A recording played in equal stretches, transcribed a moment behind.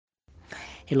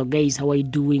Hello guys, how are you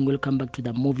doing? Welcome back to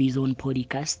the Movie Zone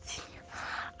podcast.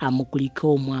 Mukulike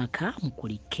omwaka,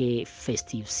 mukulike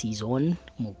festive season,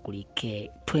 mukulike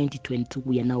 2022.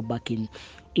 We are now back in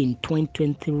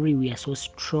 2023. We are so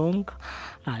strong.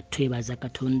 Twebaza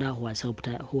Katonda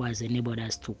who has enabled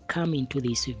us to come into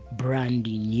this brand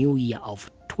new year of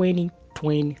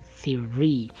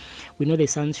 2023. We know the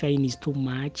sunshine is too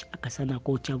much. Akasana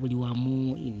kocha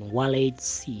buliwamu in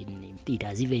wallets. It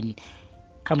has even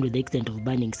come to the extent of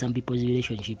banning some people's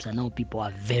relationships, and now people are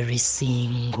very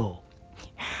single.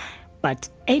 But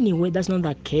anyway, that's not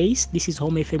the case. This is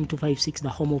Home FM 256, the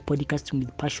home of podcasting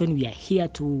with passion. We are here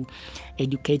to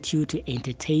educate you, to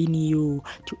entertain you,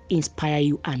 to inspire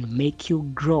you, and make you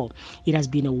grow. It has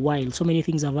been a while. So many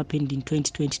things have happened in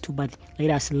 2022, but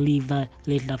let us leave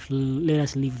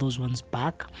those ones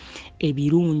back.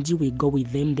 Ebirungi, we go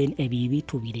with them, then ebibi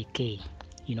tubireke.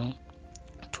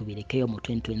 Tubireke mu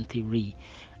 2023.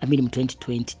 I mean, in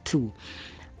 2022.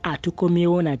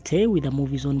 Tukomyewo nate with the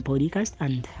Movies On podcast,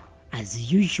 and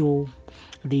as usual,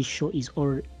 this show is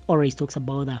always talks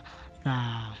about the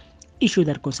issue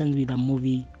that concerns with the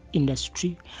movie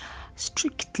industry,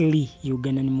 strictly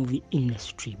Ugandan movie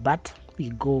industry. But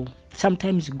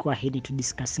sometimes we go ahead into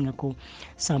discussing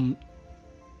some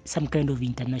kind of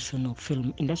international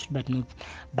film industry,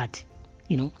 but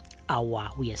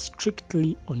we are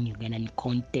strictly on Ugandan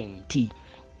content.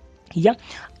 Yeah,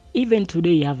 even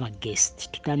today you have a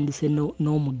guest. Tutandise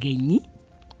n'omugenyi.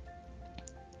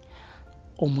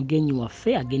 Omugenyi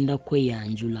waffe agenda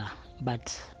kweyanjula,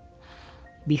 but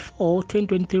before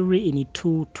 2023 in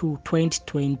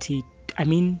 2020, I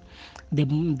mean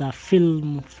the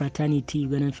film fraternity,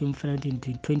 Ugandan film fraternity in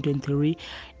 2023,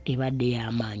 ebadde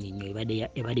y'amaanyi nnyo,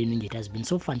 ebadde nungi. It has been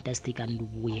so fantastic, and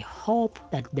we hope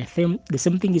that the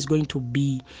same thing is going to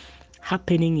be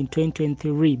happening in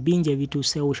 2023. Binge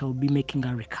ebituusewo, we shall be making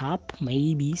a recap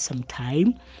maybe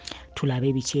sometime, tulabe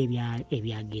ebiki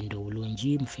ebyagenda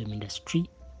obulungi mu film industry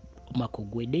omwaka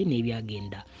ogwedde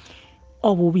n'ebyagenda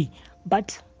obubi,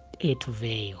 but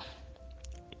tuveeyo.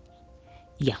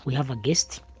 Yeah, we have a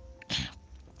guest.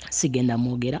 Sigenda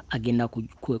mwogera, agenda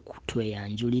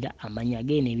kutweyanjulira amanya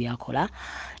ge n'ebyakola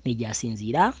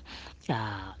n'egyasinziira.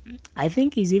 I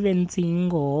think he's even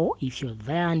single. If you're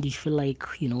there and you feel like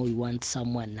you want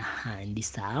someone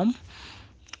handsome,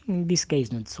 this guy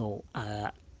is not so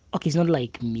okay, it's not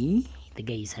like me. The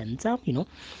guy is handsome,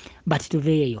 but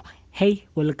tuveeyo. Hey,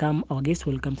 welcome our guest.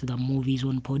 Welcome to the Movies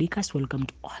On podcast. Welcome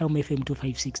to Home FM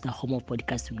 256, the home of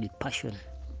podcasting with passion.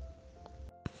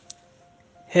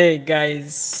 Hey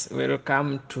guys,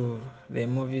 welcome to the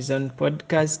Movies On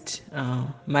podcast.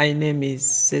 My name is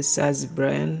Cesars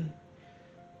Brian.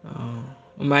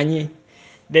 Umanyi,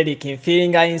 Derek,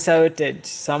 feeling insulted.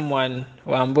 Someone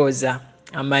wamboza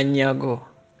amanyago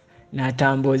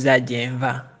natamboza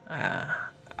jenva.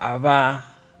 Aba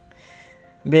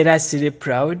mbera really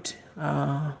proud.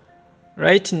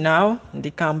 Right now,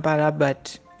 ndi Kampala,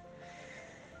 but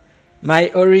my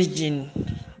origin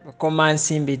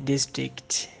Komansimbi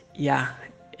district,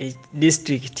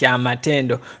 district ya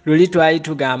Matendo. Luli twali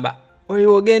tugamba oli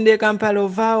ogende Kampala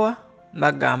ovaawa,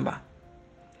 bagamba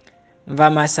nva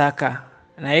Masaka,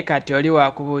 naye kati oli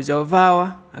wakubuuza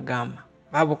ovaawa, agamba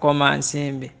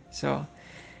Babukomansimbi. So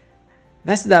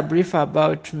that's the brief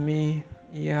about me.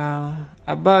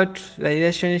 About the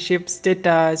relationship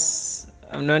status,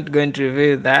 I'm not going to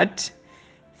reveal that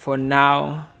for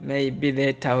now. Maybe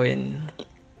later when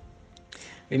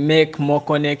we make more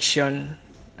connection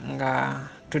nga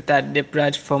tutadde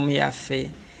platform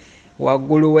yaffe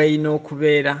waggulu weyina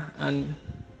okubeera, and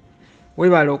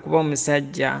webala okuba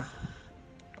omusajja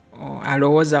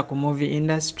alowooza ku movie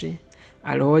industry,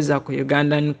 alowooza ku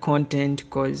Ugandan content,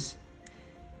 cause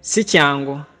si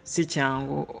kyangu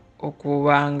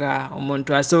okuba nga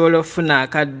omuntu asobola okufuna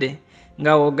akadde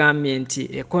nga wogambye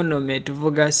nti economy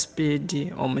tuvuga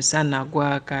speed, omusana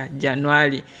gwaka,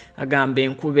 January agamba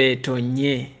enkuba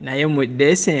etonnye, naye mu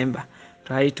December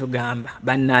twali tugamba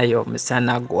bannayo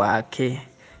omusana gwake.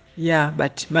 Yeah,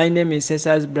 but my name is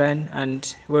Cesars Brian,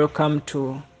 and welcome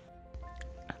to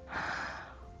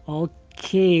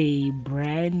Okay,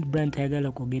 Brian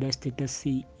tayagala kwogera status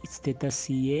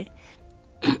ye.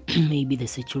 Maybe the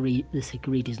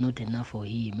security is not enough for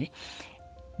him.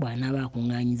 Bw'anaaba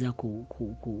akungaanyiza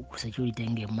ku security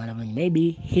ng'emmala manyi,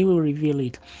 maybe he will reveal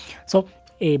it. So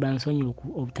bansonyi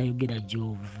obutayogera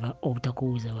Jova,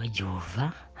 obutakubuuza wa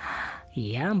Jova.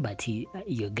 Yeah, but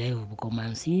your guy of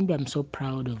Bukomansimbi, I'm so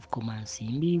proud of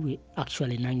Komansimbi. We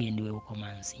actually nange ndiwe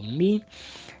Bukomansimbi.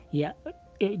 Yeah,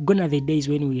 gone are the days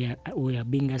when we are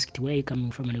being asked where are you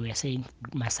coming from, and we are saying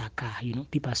Masaka.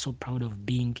 People are so proud of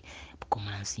being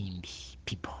Bukomansimbi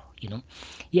people. you know.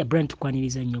 Yeah, Brent,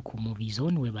 tukwaniriza nnyo ku movie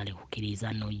zone, webale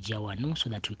kukkiriza n'ojja wano so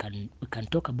that we can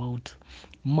talk about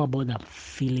more about the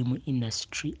film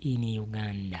industry in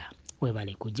Uganda.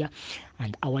 Webale kujja.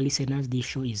 And our listeners, this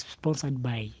show is sponsored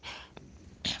by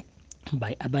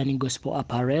Urban Gospel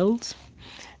Apparels.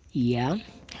 Yeah,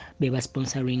 beba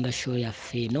sponsoring a show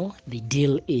yaffe eno. They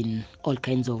deal in all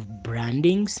kinds of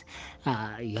brandings.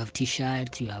 You have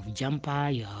t-shirts, you have jumper,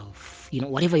 you have,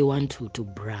 whatever you want to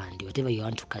brand, whatever you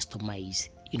want to customize,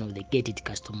 they get it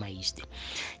customized.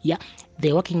 Yeah, they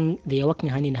are working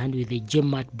hand in hand with the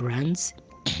Gmart brands.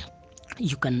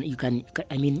 You can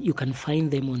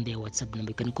find them on their WhatsApp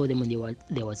number. You can call them on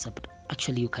their WhatsApp.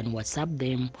 Actually, you can WhatsApp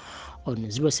them on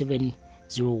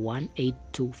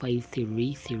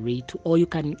 0701825332, or you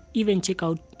can even check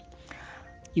out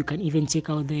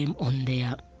them on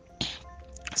their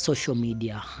social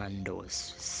media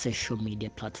handles, social media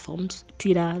platforms.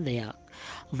 Twitter, they are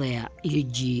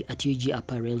UG at UG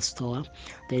Apparel Store.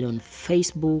 Then on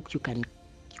Facebook, you can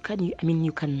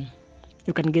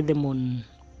get them on.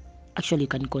 Actually, you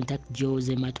can contact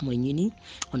Jose Mat Mwenyini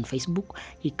on Facebook.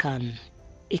 He can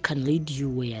lead you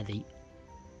where the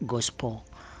gospel,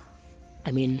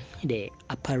 the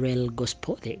apparel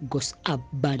gospel, the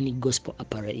urban gospel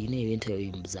apparel,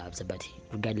 observes. But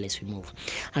regardless, we move.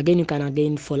 Again, you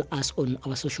can follow us on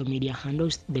our social media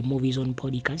handles, the Movies on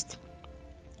Podcast.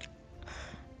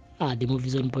 The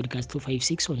Movies on Podcast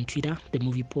 256 on Twitter, the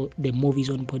Movies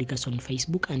on Podcast on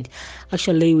Facebook, and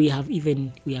actually we have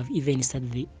even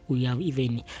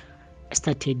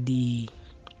started the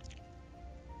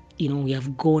we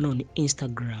have gone on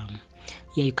Instagram.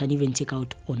 Yeah, you can even check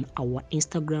out on our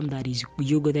Instagram. That is,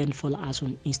 you go there and follow us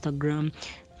on Instagram,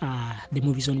 the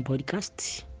Movies on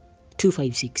Podcast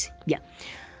 256.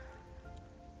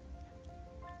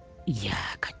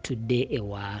 Today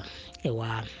ewa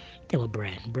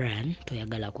Brian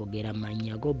toyagala kwogera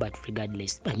manya go, but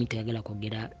regardless, toyagala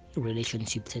kwogera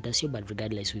relationship status yo, but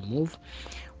regardless, we move.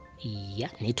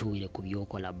 Netuwire ku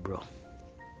byokola, bro.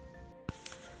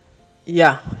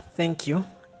 Yeah, thank you.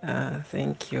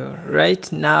 Thank you. Right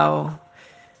now,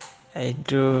 I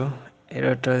do a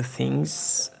lot of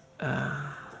things.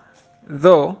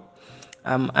 Though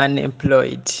I'm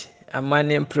unemployed.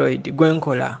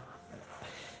 Gwenkola.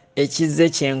 Ekize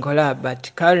kyenkola,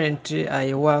 but currently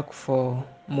I work for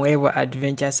Mwewa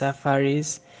Adventure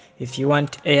Safaris. If you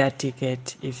want air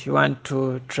ticket, if you want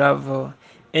to travel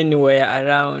anywhere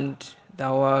around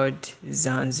the world,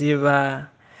 Zanzibar,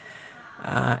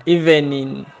 even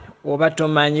in oba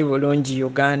tomanyi bulungi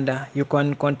Uganda, you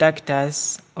can contact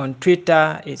us on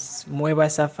Twitter. It's Mwewa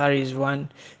Safaris 1,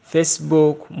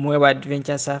 Facebook Mwewa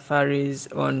Adventure Safaris,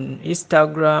 on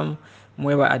Instagram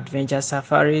Mwewa Adventure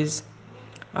Safaris.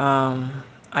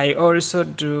 I also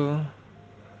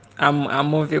I'm a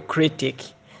movie critic,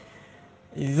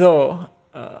 though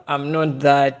I'm not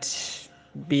that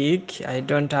big. I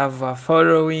don't have a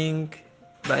following,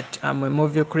 but I'm a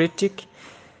movie critic,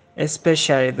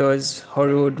 especially those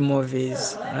Hollywood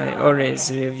movies. I always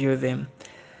review them.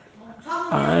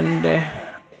 And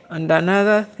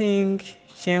another thing,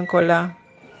 Shenkola,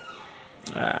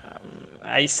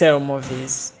 I sell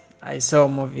movies.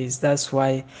 That's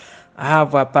why I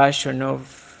have a passion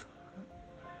of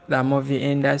the movie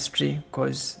industry,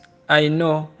 because I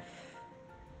know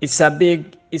it's a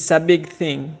big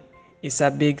thing.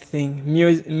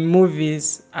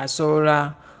 Movies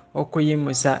asobola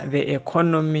okuyimusa the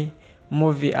economy.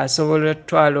 Movie asobola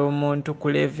otwala omuntu ku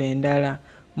level endala.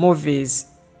 Movies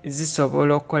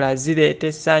zisobola okukola, zireeta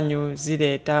essanyu,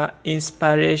 zireeta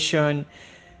inspiration.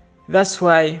 That's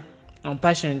why I'm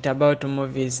passionate about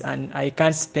movies, and I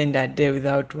can't spend a day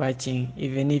without watching,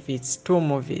 even if it's 2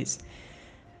 movies.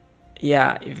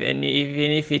 Yeah, even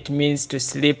if it means to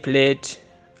sleep late,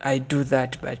 I do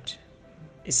that, but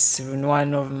it's in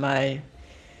one of my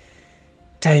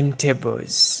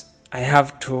timetables. I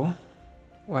have to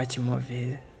watch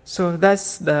movies. So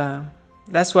that's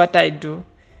what I do.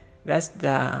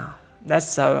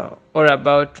 That's all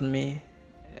about me.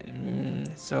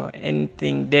 So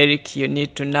anything, Derek, you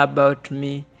need to know about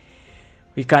me,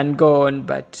 we can go on,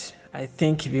 but I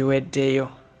think we were there.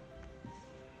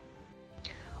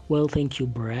 Well, thank you,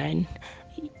 Brian.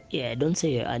 Yeah, don't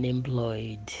say you're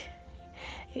unemployed.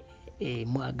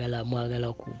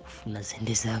 Mwagala kufuna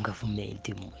sente za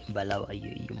gavumenti mbalawa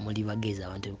muli bagezi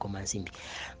abantu ebikoma nsimbi.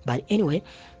 But anyway,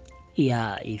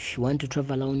 yeah, if you want to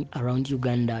travel around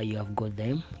Uganda, you have got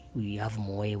them. We have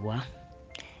Mwewa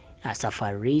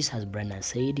Safaris, as Brian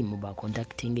said. By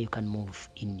contacting, you can move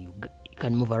you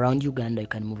can move around Uganda, you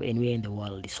can move anywhere in the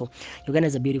world. So Uganda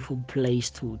is a beautiful place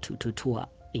to tour.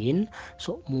 in,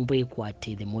 so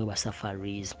mubeekwatire mweba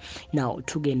safaris. Now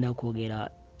tugenda kwogera,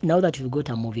 now that we've got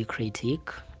a movie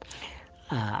critic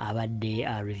abadde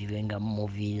reviewinga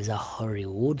movies za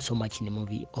Hollywood, so much in the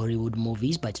movie Hollywood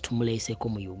movies, but tumuleeseko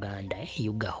mu Uganda,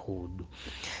 Ugahood.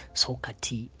 So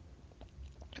kati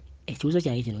ekibuuzo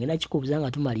kyange kino ngenda kikubuuza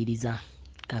nga tumaliriza,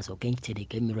 kansooke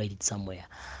nkitereke, let me write it somewhere,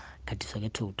 kati soke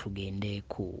tugende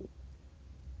ku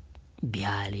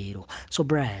byaleero. So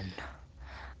Brian,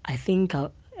 I think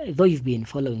though you've been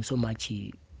following so much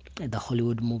the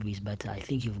Hollywood movies, but I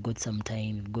think you've got some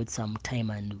time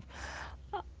and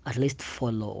at least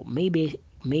follow maybe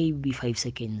 5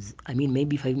 seconds, I mean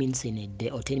maybe 5 minutes in a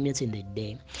day or 10 minutes in a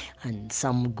day, and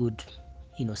some good,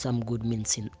 some good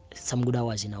minutes in some good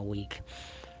hours in a week.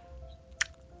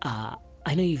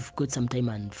 I know you've got some time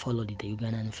and followed the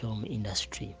Ugandan film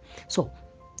industry. So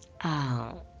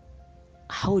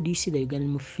how do you see the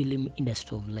Ugandan film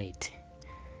industry of late?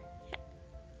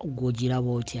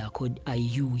 Gojiraba otya? Are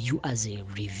you as a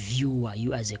reviewer,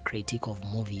 you as a critic of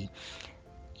movie,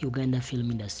 Uganda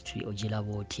film industry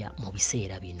ogiraba otya mu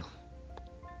biseera bino?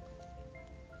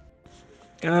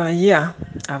 Yeah,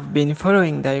 I've been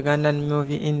following the Ugandan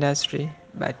movie industry,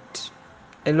 but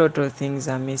a lot of things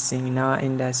are missing in our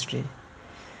industry.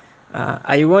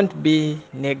 I won't be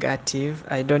negative,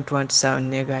 I don't want to sound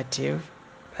negative,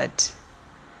 but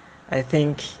I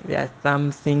think there are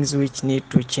some things which need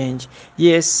to change.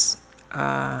 Yes,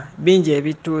 bingi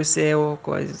ebituuseewo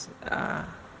cause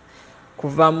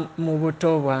kuva mu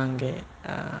buto bwange,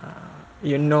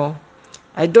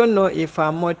 I don't know if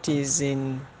Amot is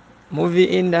in movie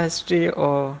industry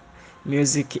or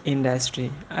music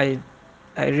industry. I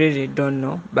really don't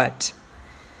know, but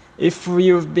if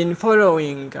you've been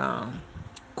following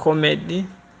comedy,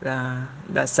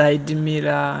 the side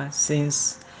mirror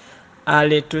since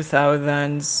early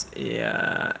 2000s,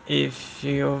 yeah, if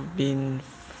you've been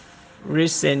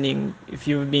listening, if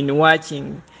you've been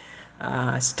watching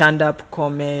stand-up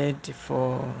comedy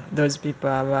for those people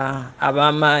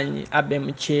abamanyi Abe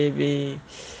Muchebi,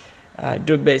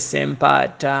 Dube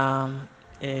Sempata,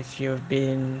 if you've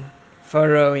been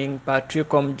following Patrick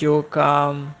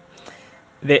Omjuka,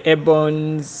 the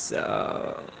Ebons,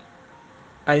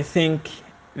 I think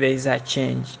there's a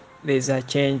change.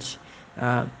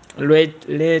 Uh,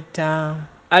 later,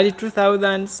 early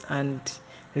 2000s and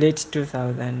late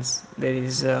 2000s, there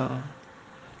is a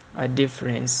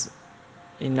difference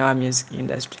in our music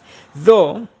industry.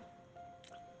 Though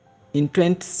in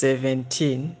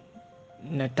 2017,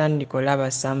 natandika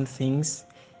olaba some things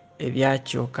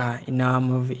ebyakyuka in our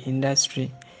movie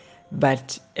industry,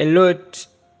 but a lot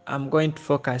I'm going to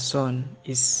focus on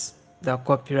is the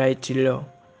copyright law.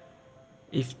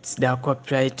 If it's the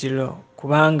copyright law,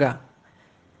 kubanga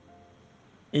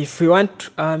if we want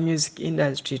our music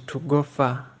industry to go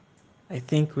far, I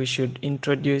think we should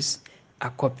introduce a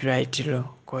copyright law,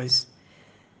 because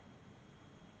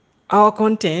our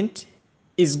content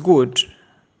is good,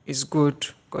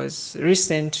 because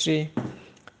recently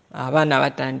abaana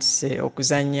batandise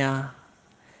okuzanya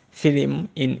film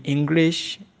in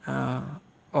English,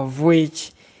 of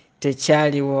which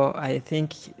tekyaliwo. I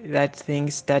think that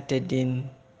thing started in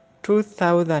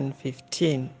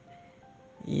 2015.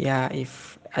 Yeah,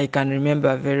 if I can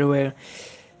remember very well.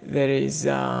 There is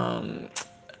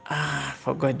I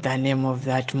forgot the name of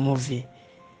that movie.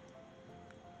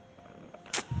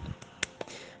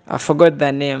 I forgot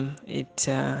the name. If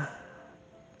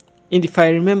I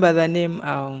remember the name,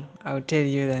 I'll tell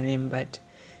you the name. But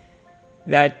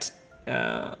that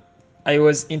I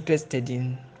was interested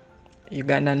in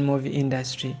Ugandan movie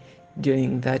industry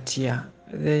during that year.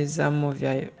 There is a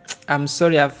movie. I'm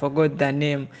sorry, I forgot the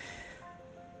name.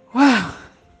 Wow.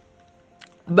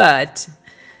 But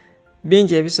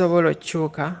bingi ebisobola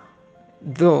okukyuka,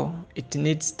 though it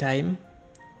needs time.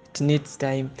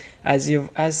 As you've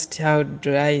asked, how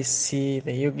do I see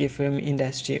the Yugi film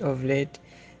industry of late?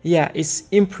 Yeah, it's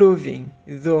improving,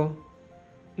 though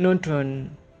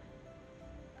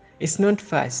it's not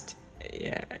fast.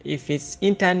 Yeah, if it's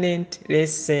internet,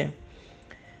 let's say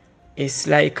it's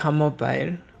like a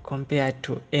mobile compared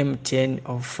to MTN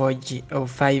or 4G or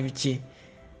 5G.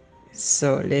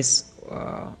 So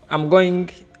I'm going,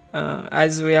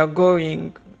 as we are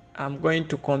going, I'm going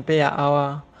to compare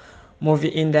our movie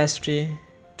industry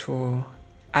to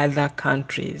other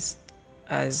countries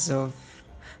as of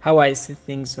how I see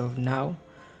things of now.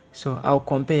 So I'll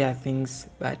compare things,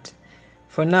 but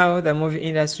for now the movie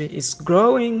industry is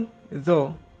growing,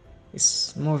 though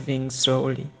it's moving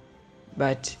slowly,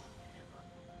 but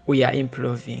we are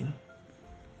improving.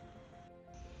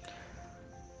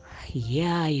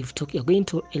 Yeah, you're going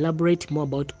to elaborate more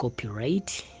about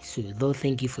copyright. So though,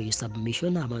 thank you for your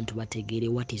submission. Abantu bategere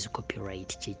what is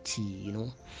copyright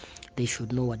chechi, they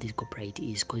should know what is copyright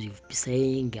is, because you've been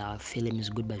saying film is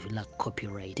good but you lack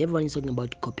copyright. Everyone is talking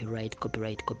about copyright.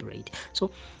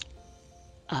 So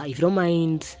if you don't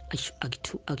mind,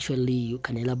 actually you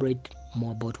can elaborate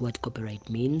more about what copyright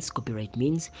means,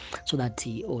 so that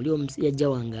oli yajja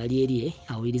wange ali eri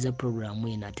awuliriza programu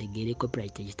eno ategeere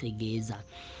copyright ekitegeeza.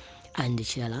 And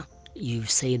Shala, you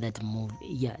say that move,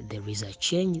 yeah, there is a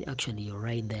change. Actually, you're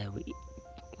right there.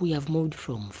 We have moved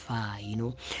from far,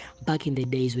 back in the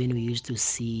days when we used to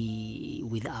see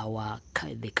with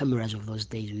the cameras of those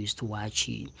days, we used to watch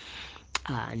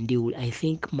I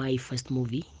think my first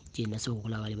movie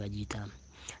gyenasobola okulaba bali bagiyita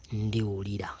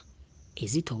Ndiwulira.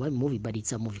 Is it a web movie? But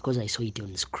it's a movie because I saw it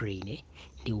on screen.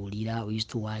 Ndiwulira. We used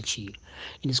to watch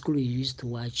in school. We used to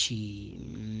watch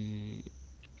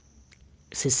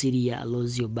Cecilia,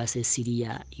 Lozio Ba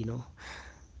Cecilia,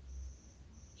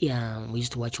 Yeah, we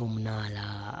used to watch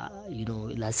Omunala,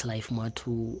 Last Life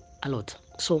Matu, a lot.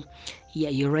 So, yeah,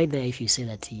 you're right there if you say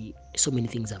that so many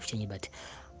things have changed, but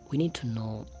we need to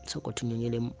know. So,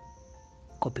 continuing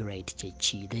copyright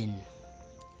chechi, then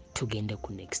tugende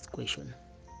ku next question.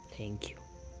 Thank you.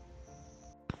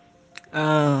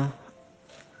 uh,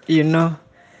 you know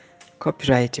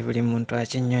copyright buli muntu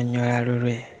akinnyonnyola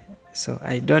lulwe, so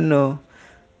I don't know,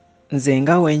 nze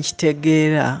nga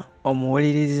wenkitegeera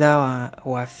omuwuliriza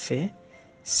waffe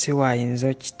si waayinza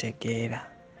okitegeera,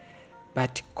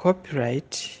 but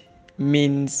copyright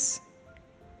means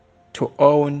to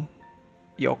own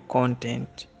your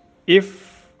content.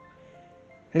 If,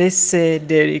 let's say,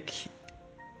 Derek,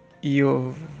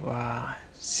 you've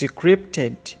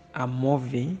scripted a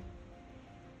movie,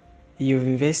 you've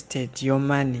invested your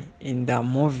money in the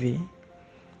movie,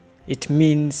 it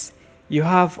means you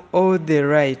have all the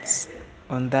rights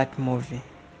on that movie.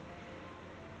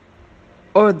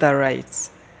 All the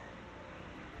rights.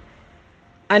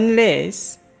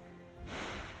 Unless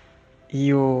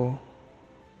you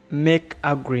make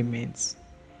agreements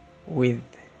with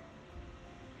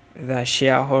the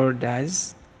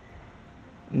shareholders,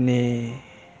 ne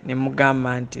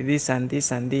mugamba nti this and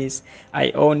this and this,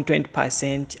 I own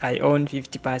 20%, I own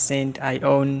 50%, I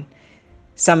own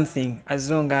something, as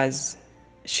long as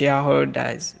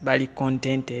shareholders bali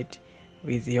contented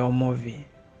with your movie.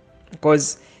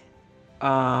 Because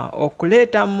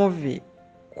okuleeta movie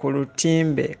ku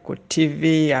lutimbe ku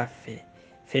TV yaffe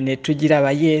ffe ne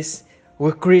tugiraba, yes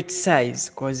we criticize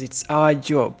because it's our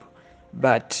job,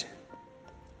 but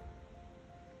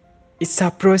it's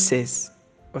a process.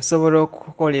 Osobola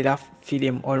okukolera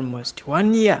film almost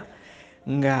 1 year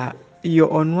nga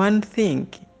you're on one thing,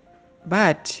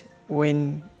 but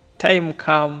when time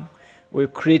come we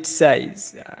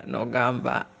criticize,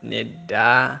 nogamba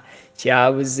nedda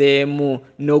kyabuzeemu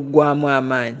noggwamu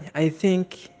amaanyi. I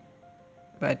think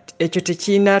but ekyo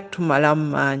tekirina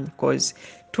tumalamu maanyi because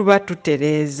tuba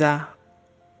tutereeza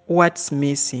what's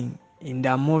missing in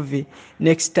the movie,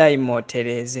 next time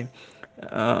otereeze.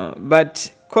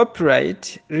 But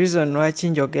copyright, reason lwaki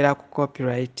njogera ku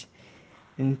copyright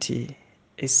nti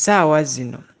essaawa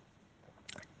zino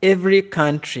every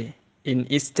country in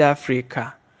East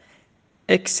Africa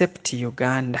except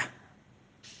Uganda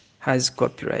has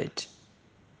copyright.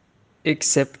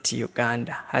 Except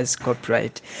Uganda has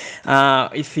copyright.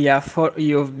 If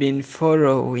you've been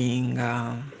following,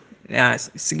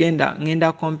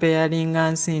 ngenda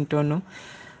comparinga nsi ntono.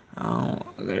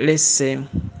 Let's say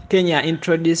Kenya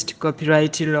introduced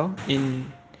copyright law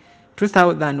in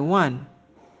 2001.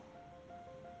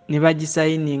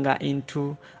 Nibagisigninga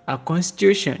into a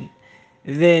constitution.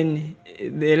 Then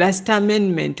the last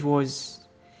amendment was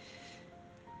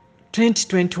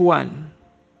 2021.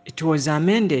 It was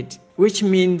amended, which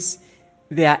means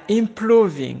they are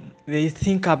improving. They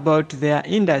think about their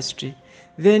industry.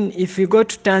 Then if you go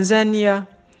to Tanzania,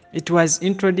 it was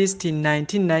introduced in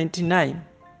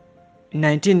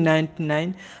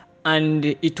 1999, and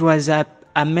it was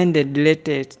amended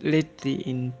lately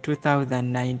in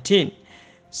 2019.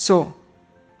 So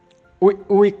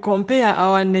we compare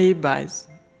our neighbors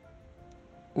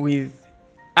with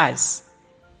us.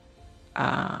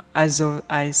 As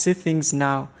I see things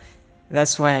now,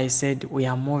 that's why I said we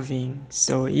are moving.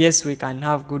 So yes, we can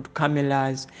have good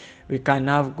cameras, we can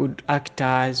have good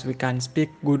actors, we can speak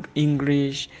good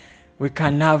English, we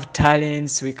can have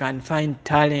talents, we can find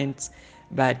talents,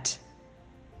 but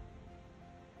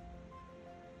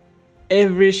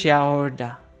every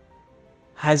shareholder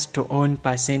has to own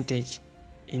percentage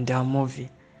in the movie.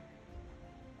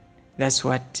 That's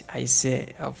what I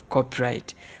say of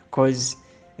copyright, because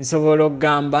nsobola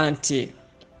okugamba nti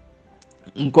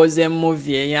nkoze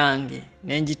movie eyange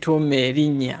nenjituuma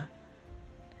erinnya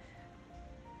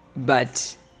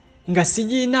but nga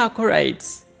sigiinaako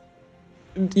rights.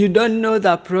 You don't know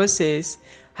the process,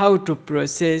 how to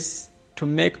process, to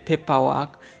make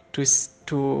paperwork,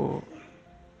 to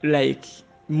like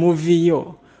movie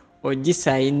yo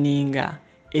ogisayininga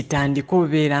etandika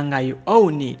obeera nga you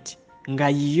own it, nga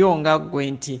yiyo nga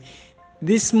gwe nti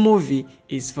this movie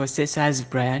is for Cesar's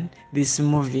Brian, this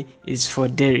movie is for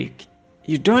Derek.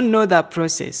 You don't know the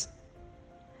process,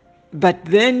 but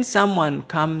then someone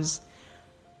comes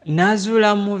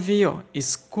nazuula movie yo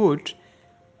is good,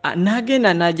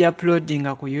 nagenda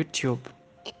nagiuploadinga ku YouTube,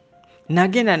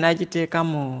 nagenda nagiteeka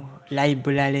mu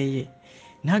library ye,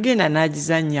 nagenda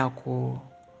nagizanya ku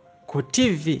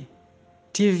TV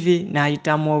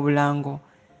nayitamu obulango,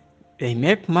 they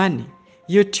make money.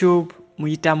 YouTube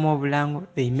muyitamu obulango,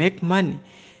 they make money.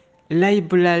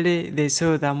 Library, they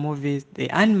sell the movies, they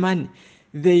earn money.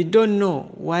 They don't know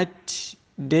what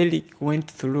Derek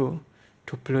went through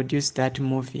to produce that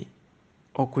movie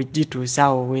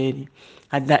okugituusawo weeri.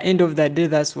 At the end of the day,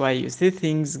 that's why you see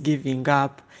things giving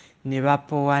up, ne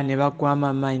bapowa, ne bagwamu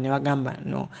amaanyi, ne bagamba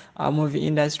no, our movie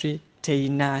industry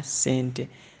teyina sente.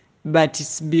 But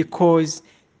it's because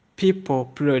people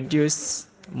produce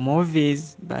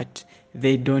movies but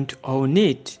they don't own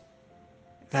it.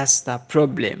 That's the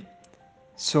problem.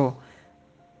 So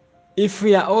if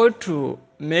we are all to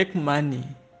make money,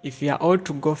 if we are all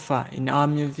to go far in our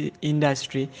movie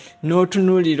industry,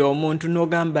 n'otunuulira omuntu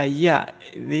n'ogamba yeah,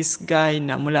 this guy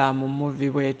namulaba mu movie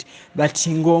bwet, but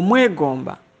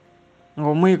ng'omwegomba,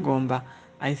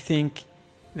 I think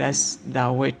that's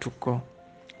the way to go.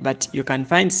 But you can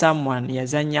find someone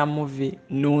yazanya movie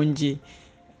nungi,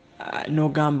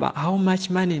 n'ogamba how much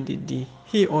money did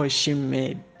he or she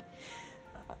made.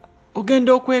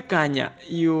 Ogenda okwekanya,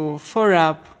 you follow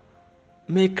up,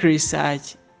 make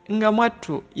research, nga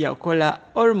mwattu yakola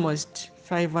almost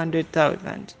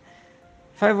 500,000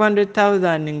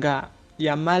 nga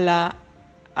yamala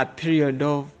a period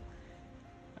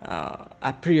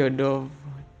of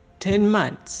 10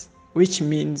 months, which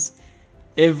means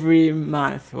every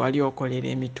month wali okolera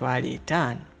emitwalo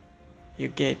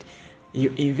 5.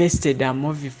 You invested a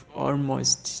movie for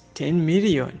almost 10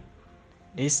 million.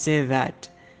 They say that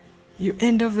you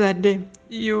end of the day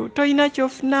you toyina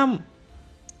kyofunamu.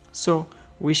 So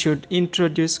we should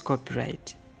introduce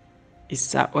copyright.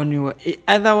 It's the only way.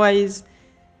 Otherwise,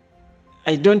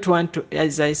 I don't want to,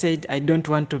 as I said, I don't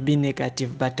want to be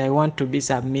negative, but I want to be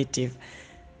submissive.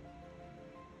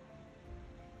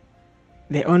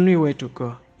 The only way to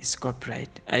go is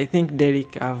copyright. I think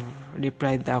Derek have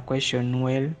replied that question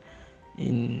well,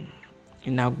 in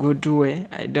a good way.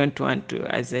 I don't want to,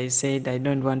 as I said, I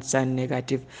don't want to sound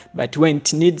negative, but when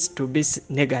it needs to be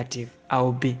negative,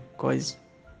 I'll be, because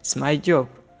it's my job.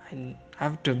 I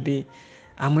have to be,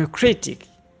 I'm a critic.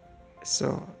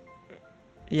 So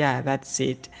yeah, that's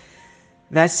it,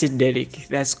 Derek.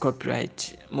 That's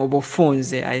copyright. Mu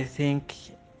bufunze, I think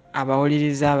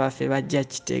abawuliriza abaffe bajja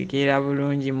kitegeera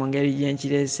bulungi mu ngeri gye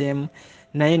nkireeseemu,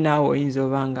 naye naawe oyinza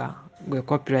oba nga gwe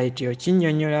copyright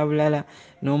okinnyonnyola bulala,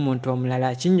 n'omuntu omulala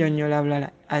akinnyonnyola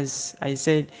bulala. As I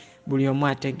said, buli omu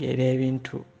ategeera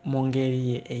ebintu mu ngeri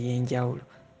ye ey'enjawulo,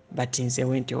 but nze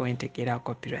wenti owentegeera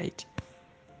copyright.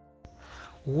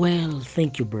 Well,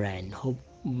 thank you, Brian. Hope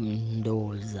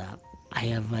those I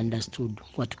have understood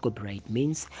what copyright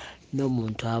means.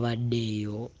 N'omuntu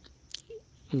abaddeeyo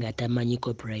nga tamanyi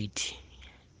copyright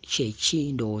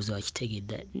kyeki, ndowooza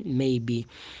wakitegedde. Maybe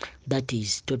that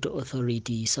is total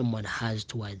authority someone has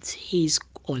towards his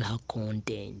or her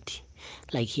content.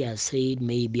 Like he has said,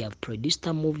 maybe I've produced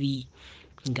a movie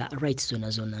nga rights zona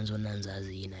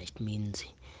nzazina. It means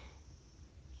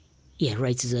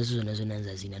rights zazo zona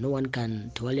nzazina. No one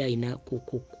can, tewali alina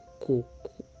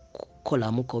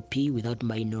kukolamu copy without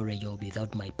my knowledge or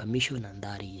without my permission, and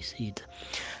that is it.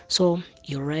 So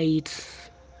you're right,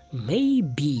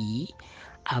 maybe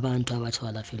abantu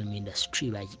abatwala film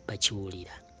industry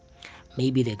bakiwulira,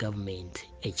 maybe the government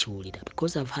ekiwulira,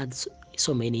 because I've had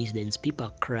so many incidents, people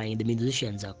are crying, the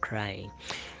musicians are crying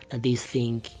that this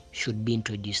thing should be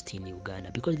introduced in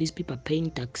Uganda, because these people are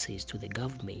paying taxes to the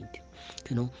government,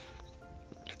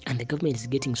 and the government is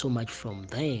getting so much from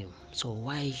them. So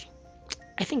why?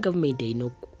 I think government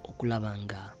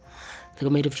okulabanga, the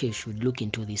government officials should look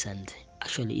into this and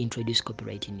actually introduce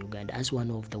copyright in Uganda as one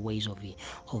of the ways of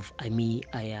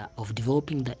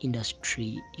developing the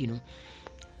industry.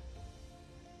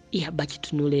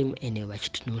 Bakitunulemu anyway,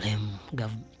 bakitunulemu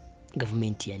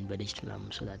government and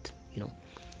bakitunulemu, so that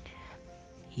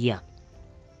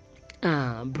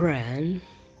Brian,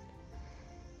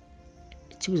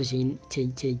 kibuzo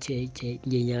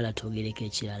kyenjagala twogereko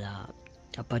ekirala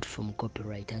apart from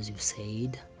copyright as you've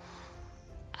said,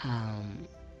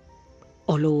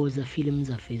 olowooza firimu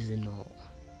zaffe zino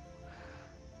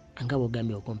nga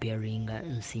bwogambye okomparinga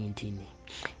nsi ntini,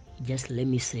 just let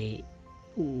me say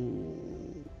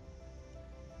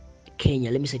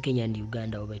Kenya, let me say Kenya and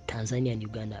Uganda, or Tanzania and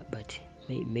Uganda, but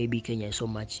maybe Kenya is so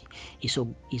much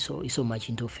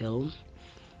into film.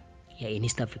 Yeah, in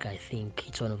East Africa, I think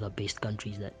it's one of the best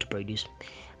countries that to produce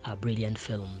brilliant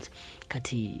films.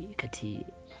 Kati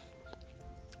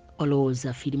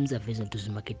olowooza firimu zaffe zino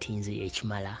tuzimarketinze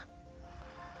ekimala?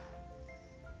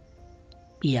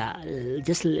 Yeah,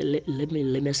 just let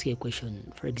me ask you a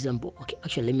question. For example, okay,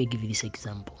 actually let me give you this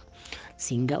example.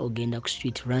 Singa ogenda ku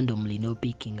street randomly no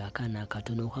picking akaana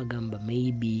akatono okagamba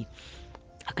maybe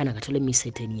akaana kato, let me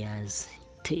say 10 years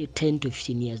 10 to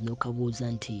 15 years,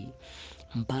 nokabuuza nti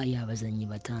mpaayo abazanyi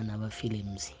bataano aba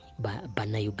films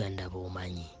bannauganda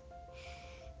b'omanyi,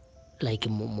 like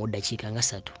mu dakiika nga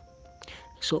 3.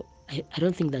 So I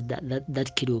don't think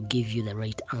that kid will give you the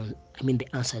right the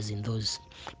answers in those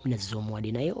minutes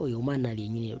z'omuwadde. Naye oyo omwana ali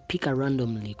enyini pika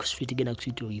randomly ku street, genda ku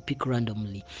street you pick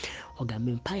randomly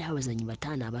ogambe mpaayo abazanyi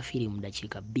bataano abafiri mu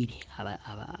dakiika 2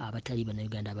 abatali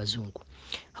bannayuganda abazungu,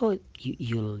 how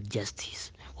you'll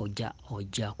justice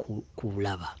ojja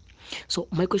kulaba. So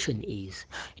my question is,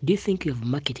 do you think you have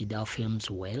marketed our films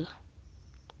well?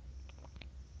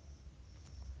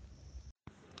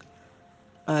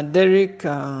 Derek,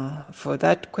 for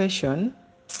that question,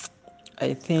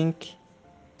 I think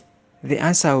the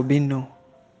answer will be no.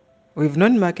 We've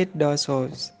not marketed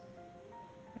ourselves.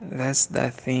 That's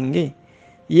the thing.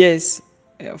 Yes,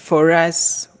 for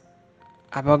us,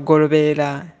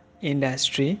 abagolobera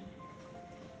industry,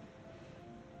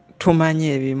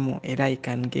 tumanyi ebimu, era I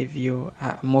can give you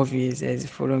movies as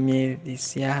fulumye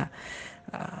this year,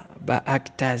 but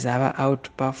actors are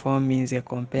outperforming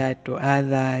compared to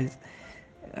others.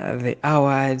 The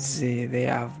awards they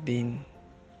have been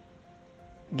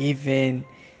given,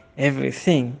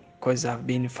 everything, because I've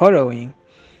been following.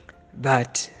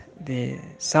 But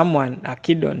a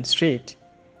kid on street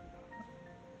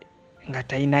nga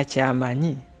talina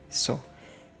kyamanyi. So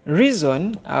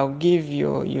reason I'll give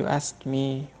you, you asked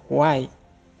me why.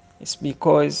 It's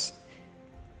because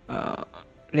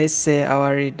let's say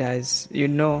our readers,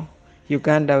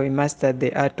 Uganda, we mastered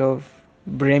the art of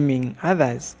blaming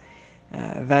others,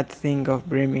 that thing of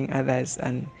blaming others,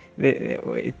 and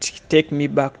it take me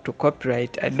back to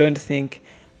copyright. I don't think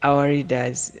our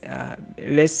readers,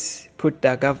 let's put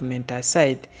the government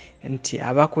aside, nti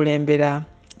abakulembera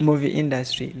movie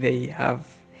industry, they have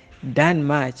done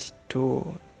much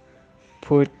to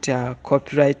put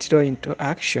copyright law into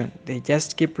action. They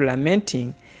just keep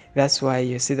lamenting. That's why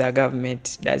you see the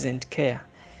government doesn't care.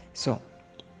 So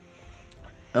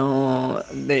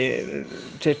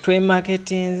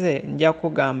tetwemarketinze, nja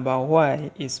kugamba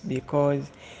why is because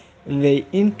they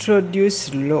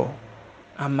introduce law,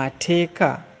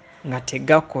 amateeka nga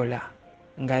tegakola,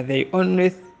 nga they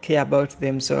only care about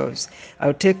themselves.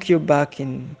 I'll take you back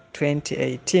in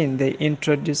 2018. They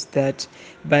introduced that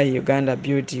Buy Uganda,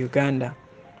 Build Uganda.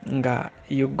 Nga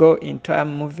you go into a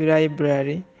movie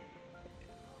library,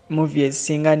 movie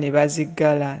ezisinga ne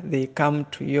bazigala, they come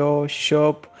to your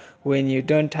shop. When you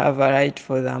don't have a right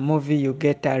for the movie, you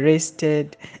get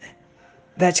arrested.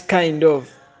 That kind of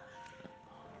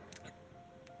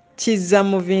kizza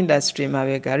movie industry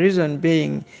mabega. Reason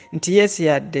being nti yes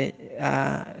yadde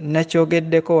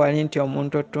nakyogeddeko wali nti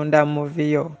omuntu otunda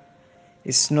movie yo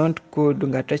is not good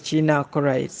nga tokiinaako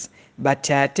rights,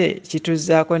 but ate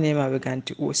kituzaako n'emabega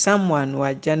nti someone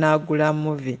wajja n'agula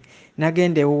movie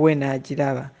nagenda ewuwe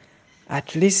n'agiraba,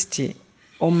 at least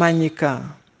omanyika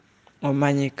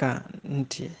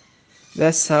nti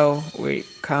that's how we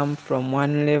come from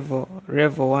one level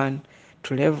 1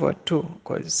 to level 2,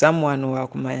 because someone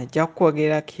wakumanya ajja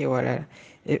kukwogerako ewalala.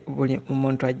 Buli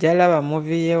omuntu ajja alaba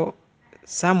movie yo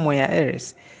somewhere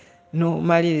else,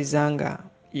 nomaliriza nga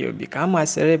you become a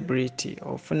celebrity,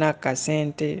 ofuna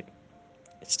kasente,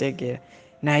 kitegeera.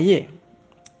 Naye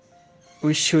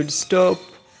we should stop,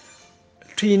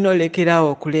 tulina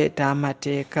olekerawo okuleeta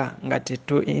amateeka nga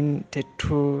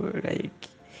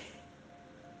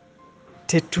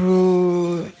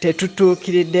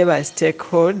tetutuukiridde ba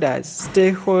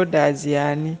stakeholders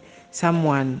yani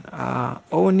someone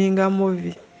owning a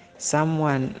movie,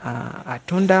 someone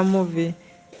atunda movie,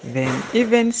 then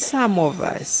even some of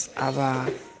us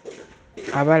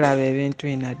abalaba ebintu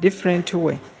in a different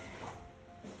way.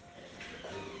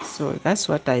 So that's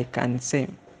what I can say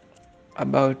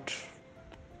about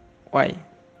why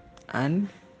and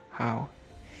how.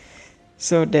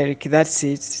 So Derek, that's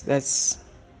it. That's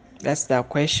That's the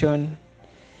question.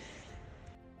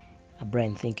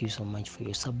 Brian, thank you so much for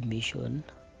your submission.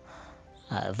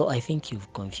 Though I think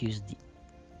you've confused,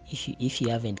 if you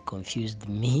haven't confused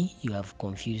me, you have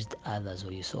confused others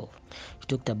or yourself. You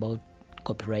talked about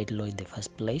copyright law in the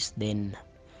first place, then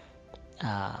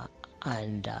uh,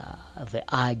 and the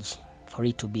urge for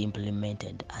it to be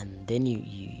implemented, and then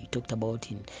you talked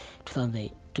about in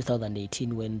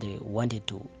 2018 when they wanted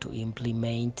to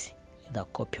implement the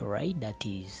copyright, that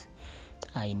is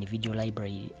individual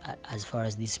library as far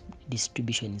as this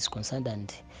distribution is concerned,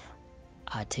 and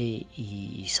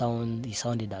he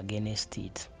sounded against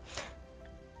it.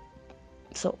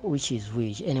 So which is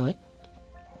which anyway.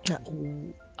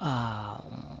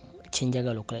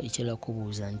 Kyenjagala ekirala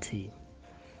kubuuza nti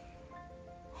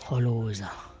olowooza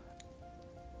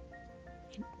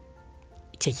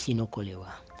kyekirina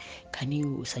okolebwa. Can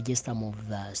you suggest some of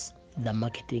the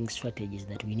marketing strategies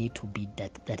that we need to be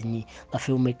that need, the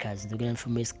filmmakers, the Ugandan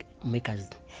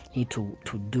filmmakers need to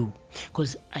do?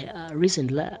 Because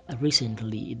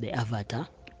recently the Avatar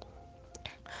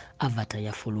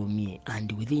yafulumye,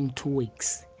 and within 2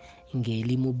 weeks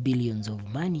ng'erimu billions of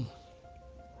money.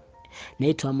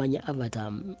 Naye twamanya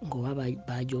Avatar ng'oba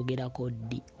baajogerako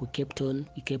ddi, we kept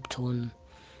on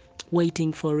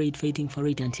waiting for it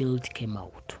until it came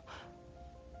out.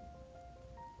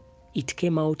 It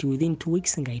came out within 2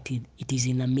 weeks nga it is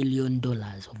in $1 million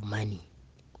of money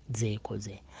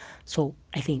zeekoze. So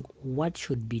I think what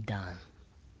should be done,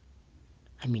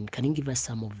 I mean, can you give us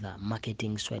some of the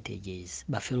marketing strategies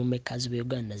ba filmmakers be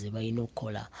Uganda ze balina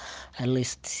okukola, at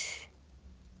least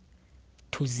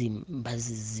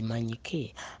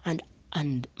bazimanyike?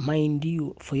 And mind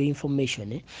you, for your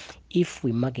information, if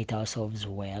we market ourselves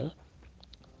well,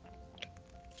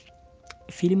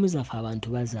 firimu zaffe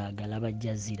abantu bazaagala,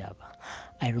 bajja ziraba.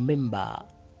 I remember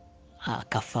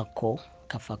Kafako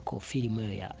firimu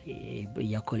eyo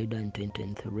yakoleddwa in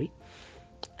 2023,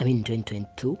 I mean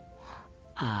 2022.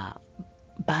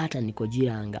 Baatandika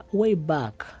ogiranga way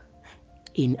back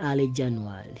in early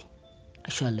January,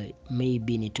 actually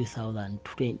maybe in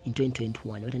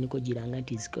 2021 batandika ogiranga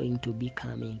nti is going to be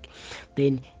coming,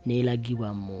 then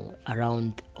neeragibwa mu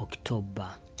around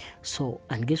October. So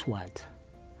and guess what,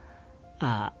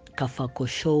 Kafako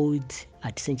showed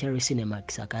at Century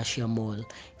Cinemax Acacia Mall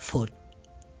for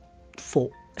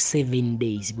 7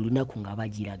 days, buli lunaku nga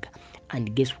bagiraga,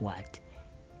 and guess what,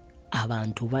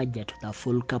 abantu bajja to the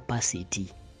full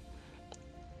capacity,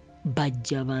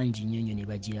 bajja bangi nnyo ne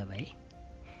bagiraba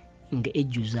nga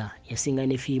ejjuza yasinga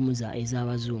ne firimu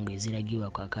ez'abazungu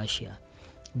eziragibwa ku Acacia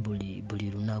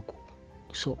buli lunaku.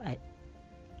 So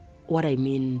what I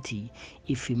mean nti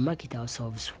if we market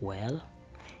ourselves well,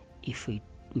 if we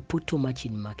put too much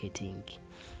in marketing,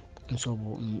 so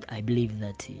I believe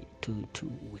that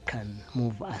we can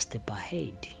move a step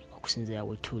ahead okusinzira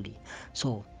we tuli.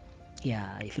 So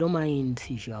yeah, if you don't mind,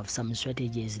 if you have some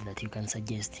strategies that you can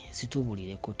suggest,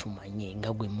 situbulireko tumanye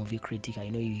nga gwe movie critic. I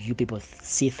know you people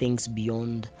see things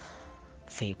beyond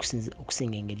ffe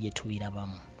okusinga engeri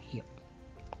gyetubirabamu.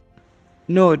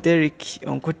 No, Derek,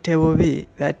 onkutte bubi.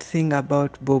 That thing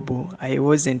about Bobo, I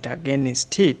wasn't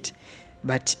against it,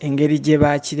 but engeri gye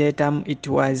baakireetamu, it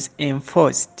was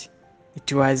enforced.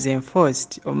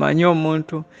 Omanyi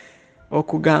omuntu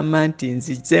okugamba nti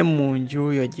nzize mu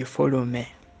nju yo gifulume,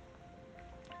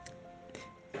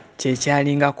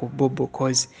 kyekyalinga ku Bobo,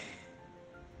 cause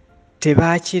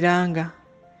tebaakiranga,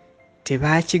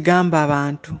 tebaakigamba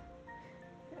abantu,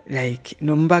 like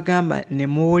nomubagamba ne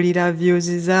muwulira views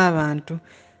z'abantu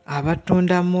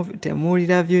abatunda movie,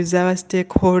 temuwulira views z'aba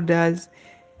stakeholders,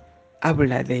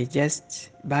 abula they just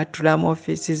baatula mu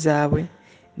office zaabwe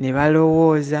ne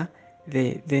balowooza,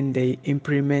 then they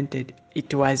implemented.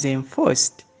 It was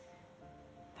enforced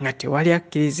nga tewali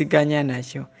akkiriziganya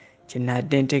nakyo,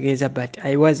 kyenadde ntegeeza, but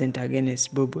I wasn't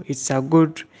against Bobo. It's a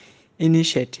good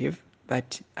initiative,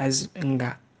 but as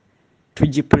nga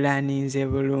tugipulaninze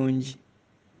bulungi.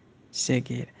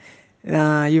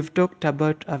 You've talked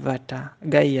about Avatar.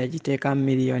 Guy yagiteeka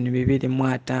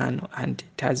 $2.5 and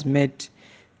it has made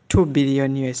 $2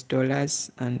 billion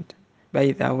US. And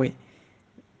by the way,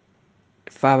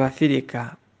 ffe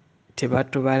Abafirika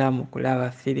tebatubala mu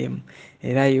kulaba firimu,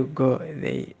 era you go,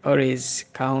 they always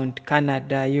count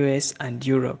Canada, US and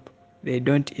Europe. They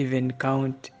don't even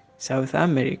count South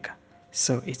America.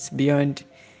 So it's beyond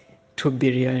 $2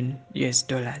 billion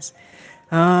US.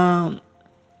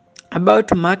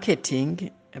 About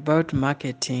marketing,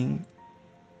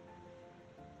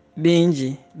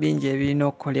 bingi ebirina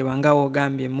okukolebwa nga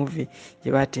wogambye movie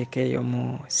gye bateeka eyo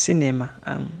mu cinema.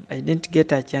 I didn't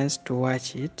get a chance to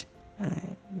watch it.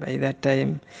 By that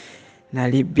time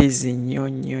nali busy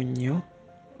nnyo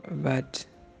but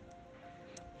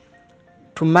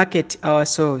to market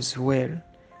ourselves well,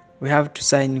 we have to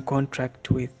sign contract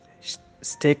with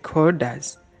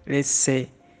stakeholders. Let's say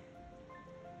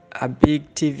a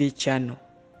big TV channel,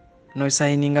 no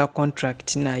signing a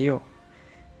contract nayo.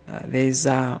 There's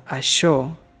a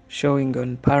show showing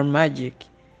on Pearl Magic,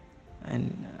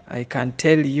 and I can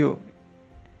tell you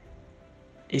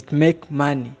it make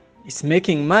money. It's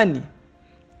making money.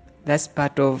 That's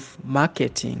part of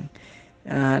marketing.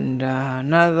 And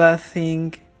another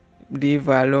thing, leave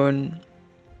alone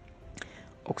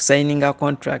okusigninga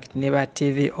contract ne ba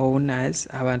TV owners,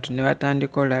 abantu ne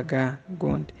batandika olaga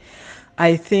gundi.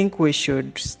 I think we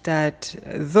should start,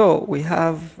 though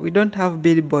we don't have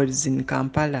billboards in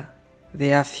Kampala,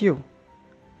 there are few.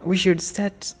 We should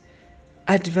start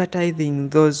advertising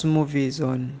those movies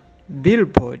on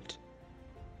billboard.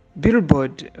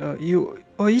 You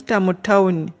oyita mu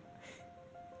town,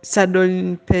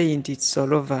 sudden paint, it's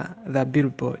all over the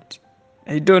billboard.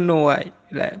 I don't know why,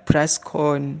 like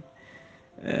Prascon,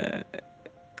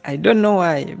 I don't know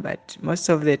why, but most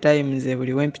of the times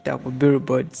buli wempita ku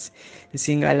billboards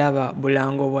nsinga laba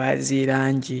bulango bwa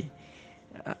zirangi,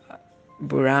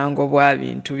 bulango bwa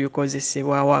bintu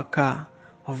bikozesebwa waka,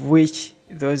 of which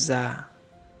those are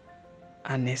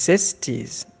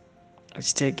necessities.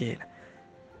 Okitegeera.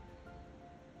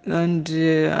 And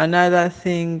another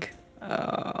thing,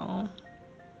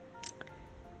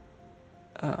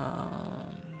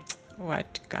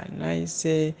 what can I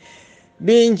say,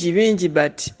 bingi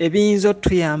but ebiyinza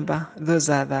otuyamba, those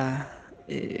are the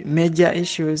major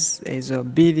issues. Ezo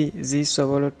bbiri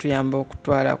zisobola otuyamba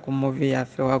okutwala ku movie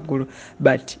yaffe waggulu,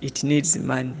 but it needs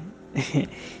money.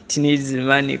 It needs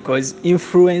money because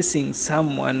influencing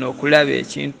someone okulaba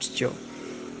ekintu kyo,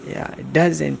 yeah, it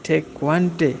doesn't take one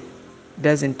day.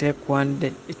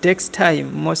 It takes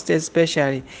time, most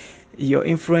especially you're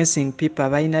influencing people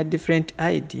abalina different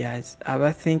ideas,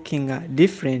 aba thinking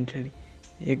differently,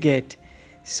 you get.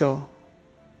 So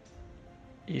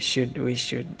we should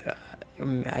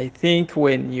I think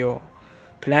when you're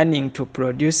planning to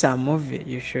produce a movie,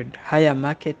 you should hire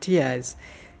marketeers.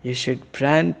 You should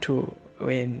plan to,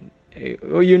 when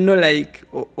like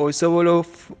osobola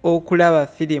okulaba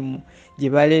firimu gye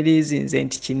balerizinze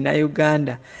nti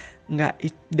kinnauganda nga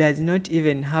it does not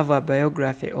even have a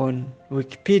biography on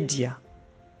Wikipedia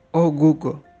or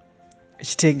Google.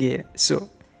 Kitegeera. So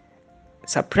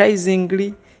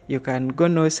surprisingly, you can go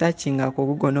no searching ako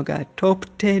Google no ga top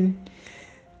 10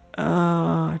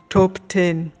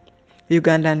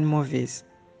 Ugandan movies.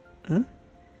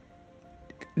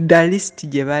 The list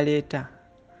gye baleeta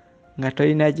nga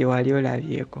tolina gye wali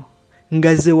olabyeko,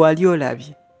 nga ze wali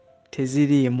olabye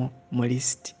teziriimu mu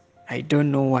list. I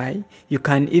don't know why. You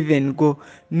can even go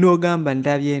n'ogamba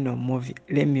ndabye eno movie,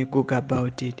 let me google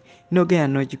about it, nogenda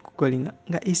n'ogikugolinga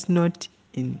nga it's not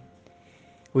in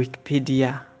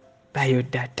Wikipedia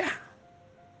biodata.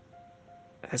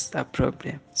 That's the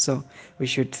problem. So we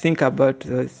should think about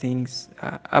those things,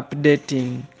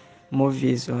 updating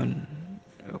movies on,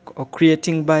 or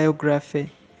creating biography,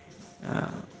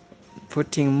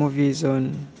 putting movies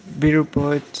on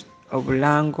billboard,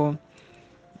 obulango,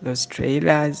 those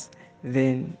trailers,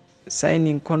 then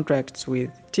signing contracts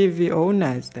with TV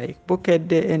owners like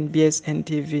Bukede, NBS,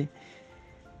 NTV.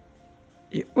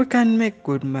 We can make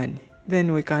good money,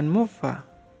 then we can move far.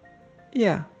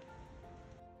 Yeah.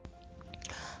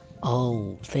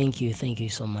 Oh, thank you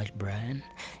so much, Brian.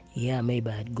 Yeah,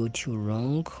 maybe I got you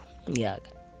wrong. Yeah,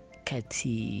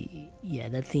 kati, yeah,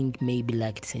 that thing maybe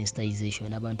lacked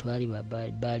sensitization. Abantu bali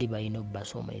balina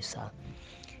basomesa,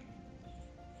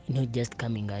 not just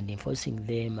coming and enforcing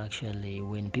them actually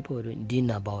when people didn't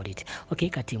know about it. Okay,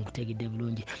 kati nkutegedde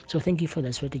bulungi. So thank you for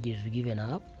the strategies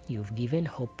you've given.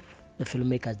 Hope the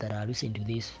filmmakers that are listening to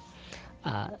this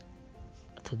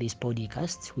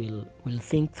podcast will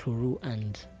think through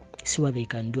and see what they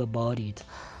can do about it.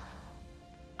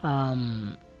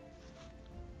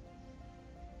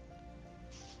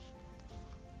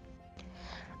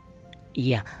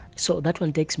 Yeah, so that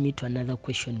one takes me to another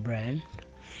question, Brian.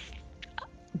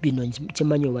 Bino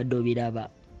kimanyi obadde obiraba,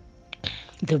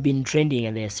 they've been trending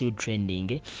and they're still trending.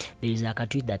 There is a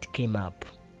tweet that came up.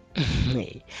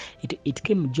 it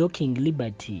came jokingly,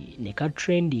 but neka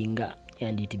trending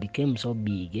and it became so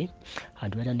big.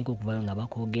 And batandika okuvayo nga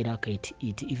bakogerako,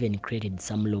 it even created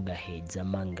some loggerheads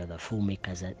among the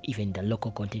filmmakers and even the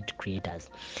local content creators.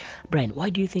 Brian, why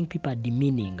do you think people are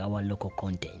demeaning our local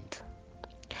content?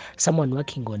 Someone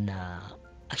working on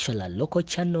actually a local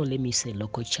channel, let me say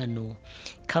local channel,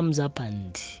 comes up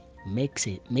and makes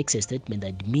a statement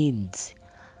that means,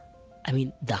 I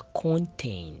mean, the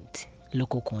content,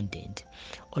 local content,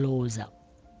 always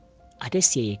ate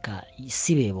sieka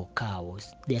sibe bokaawo.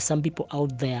 There are some people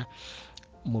out there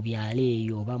mu byalo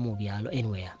eyo oba mu byalo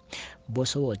anywhere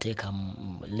bw'osobola oteeka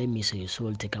let me say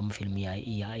osobola oteekamu film ya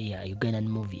Ugandan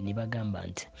movie ne bagamba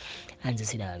nti anze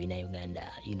siraba bina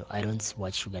Uganda, I don't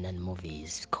watch Ugandan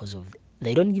movies because of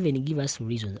they don't even give us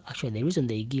reasons. Actually the reason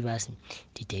they give us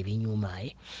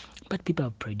titebinyuma, but people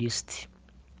have produced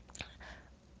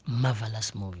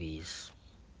marvelous movies.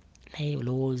 Naye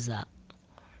olowooza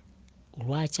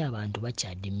lwaki abantu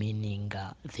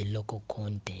bakyadimeninga the local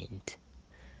content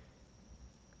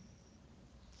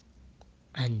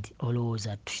and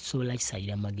olowooza tusobola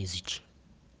kisalira magezi ki?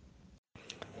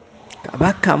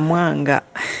 Kabaka Mwanga.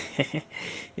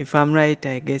 If I'm right,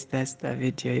 I guess that's the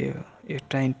video you're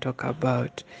trying to talk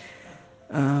about.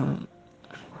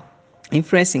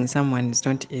 Influencing someone is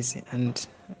not easy, and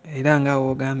era nga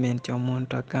wogambye nti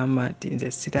omuntu agamba nti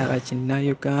nze siraba kinna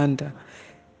Uganda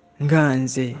nga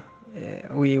nze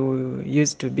we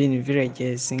used to be in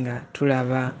villages nga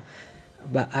tulaba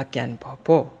ba Akian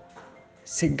Popo,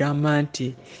 sigamba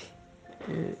nti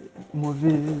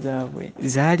movies zaabwe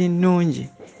zaali nnungi,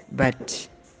 but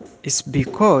it's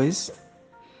because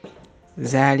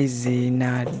zaali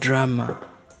zirina drama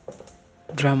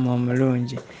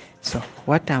omulungi. So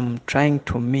what I'm trying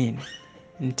to mean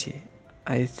nti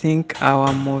I think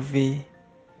our movie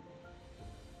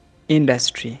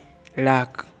industry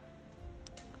lack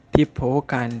people who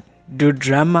can do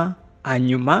drama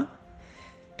anyuma,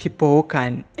 people who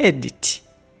can edit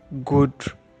good,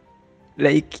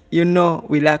 like we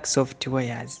lack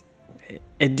softwares,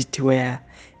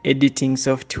 editing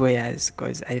softwares,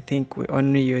 because I think we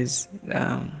only use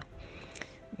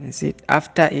is it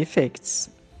After Effects?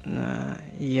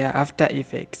 After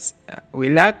Effects. We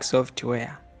lack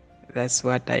software. That's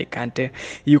what I can tell.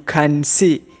 You can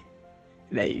see,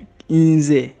 like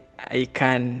inze, I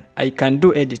can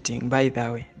do editing, by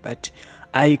the way, but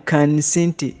I can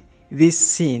see this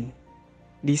scene,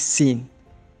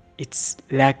 it's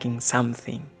lacking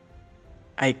something.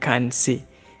 I can see.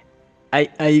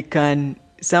 I can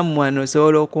someone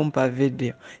osobola okumpa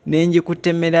video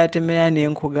nenjikutemera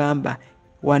nenkugamba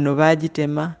wano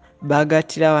bagitema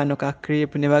bagatira wano ka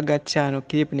clip ne bagatira wano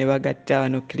clip ne bagatira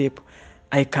wano clip.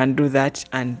 I can do that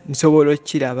and nsobola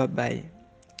okiraba by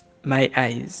my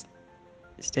eyes.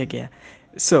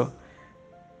 So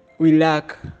we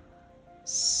lack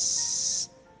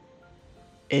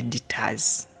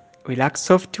editors, we lack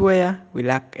software, we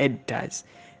lack editors,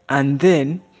 and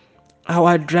then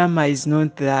our drama is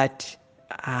not that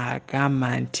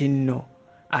gamantino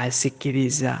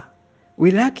asikiriza.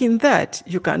 We lack in that.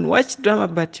 You can watch drama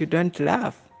but you don't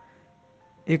laugh.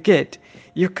 You get?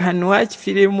 You can watch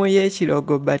film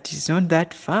yechirogo but it's not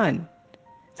that fun.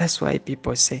 That's why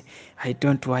people say I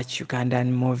don't watch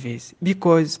Ugandan movies,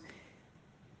 because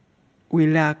we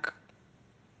lack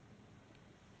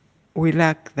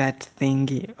that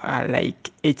thing,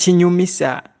 like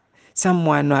ekinyumisa.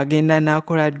 Someone agenda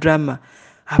nakola drama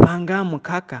abanga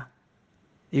mukaka.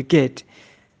 You get?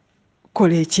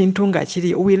 Kola ekintu nga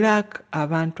kiri. We lack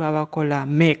abantu abakola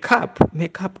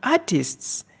makeup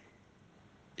artists.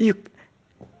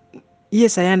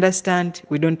 Yes, I understand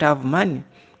we don't have money,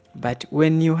 but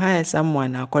when you hire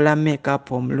someone akola makeup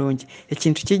omulungi,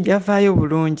 ekintu kijavaayo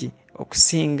bulungi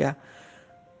okusinga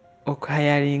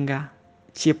okuhiringa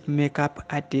cheap makeup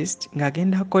artist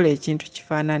ng'agenda akola ekintu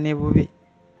kifaanane bubi.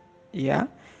 Yeah,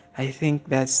 I think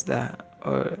that's the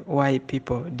why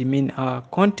people demean our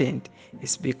content,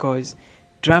 is because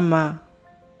drama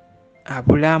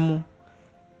abulamu,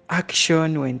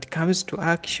 action, when it comes to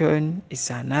action, is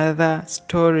another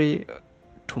story.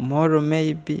 Tomorrow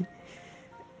maybe.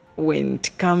 When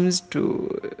it comes to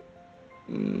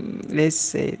let's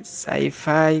say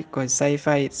sci-fi, because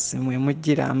sci-fi is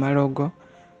mwemujira amalogo,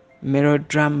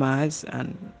 melodramas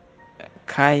and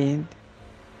kind,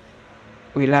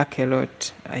 we lack a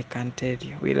lot. I can tell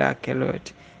you, we lack a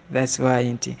lot. That's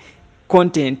why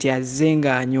content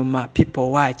yazenga nyuma,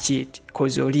 people watch it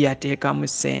because oli yateekamu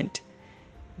sente,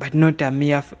 but not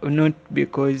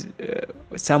because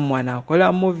someone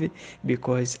akola movie,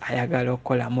 because ayagala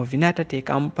okola movie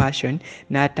n'atateekamu passion,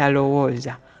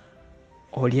 n'atalowooza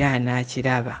oli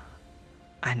anaakiraba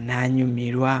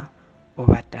anaanyumirwa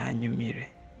oba taanyumirwe.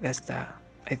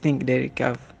 I think they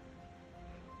recover.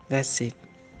 That's it.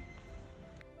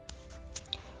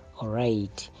 All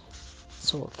right,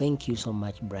 so thank you so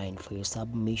much, Brian, for your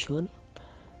submission.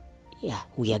 Yeah,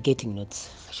 we are getting notes.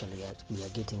 Actually, we are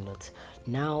getting notes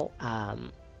now.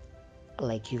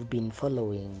 Like you've been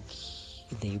following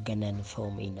the Ugandan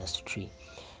film industry.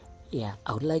 Yeah,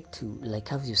 I would like to, like,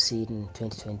 have you seen in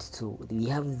 2022, we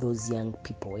have those young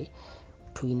people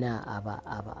tulina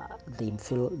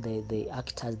the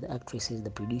actors, the actresses, the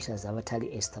producers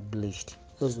abatali established,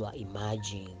 those were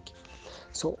emerging.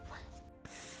 So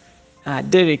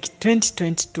Derek,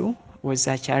 2022 was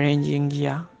a challenging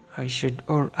year. I should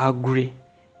all agree.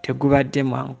 Tegubadde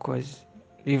mwankozi,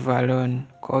 leave alone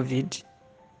COVID.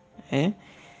 Eh?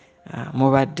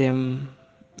 Mubaddemu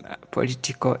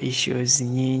political issues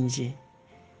nyingi.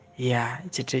 Yeah,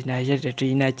 nakyo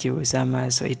tetulina kibuusa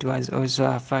maaso. It was also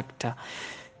a factor.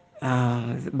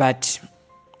 But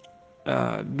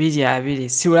biri abiri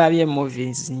siwulabye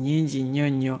movies nyingi nnyo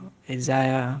nnyo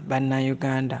eza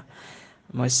bannayuganda,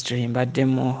 mostly mbadde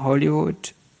mu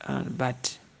Hollywood,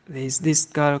 but there is this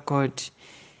girl called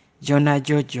Jona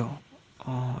Jojo,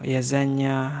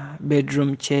 yazanya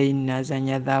Bedroom Chain,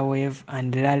 nazanya The Wave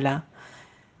and Lala.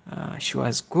 She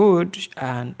was good,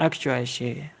 and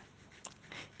actually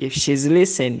if she's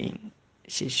listening,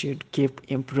 she should keep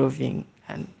improving,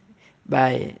 and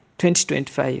by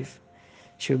 2025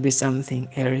 she'll be something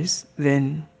else.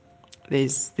 Then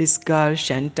there's this girl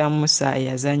Shanta Musa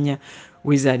yazanya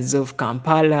Wizards of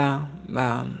Kampala.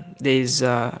 There's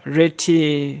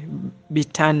Reti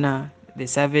Bitana, the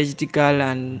Savaged Girl,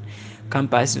 and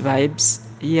Campus Vibes.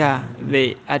 Yeah,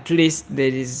 at least there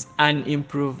is an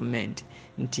improvement.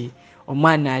 Nti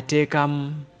omwana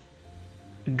ateekamu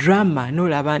drama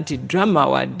n'olaba nti drama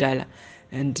wa ddala,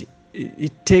 and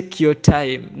it take your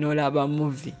time n'olaba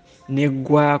movie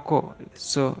neggwako.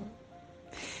 So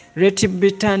Reti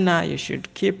Bitana, you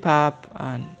should keep up,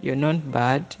 and you're not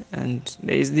bad. And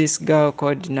there is this girl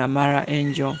called Namara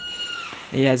Angel,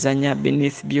 yazanya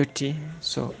Beneath Beauty.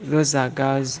 So those are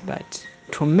girls, but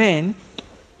to men,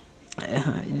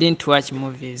 I didn't watch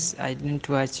movies. I didn't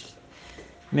watch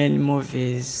many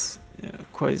movies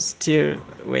because still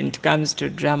when it comes to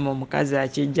drama omukazi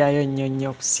akijjayo nnyo nnyo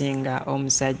okusinga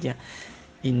omusajja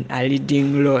in a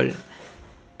leading role.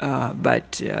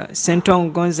 But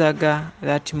Sentong Gonzaga,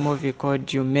 that movie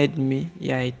called You Made Me,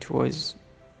 yeah, it was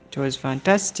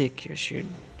fantastic.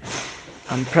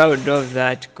 I'm proud of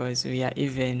that because we are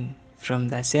even from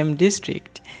the same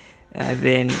district.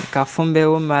 Then Kafumbe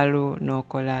Umaru,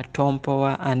 Nokola,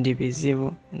 Tompowa, and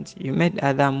Bizibu. And you made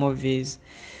other movies.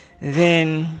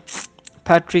 Then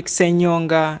Patrick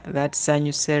Senyonga, that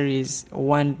Sanyu series,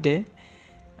 One Day.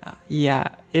 Yeah,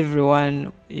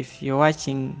 everyone, if you're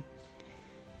watching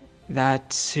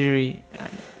that series,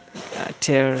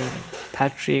 tell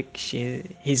Patrick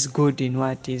he's good in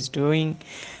what he's doing.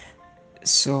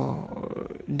 So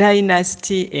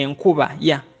Dynasty Enkuba,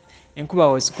 yeah,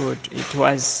 Enkuba was good. It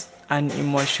was an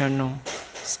emotional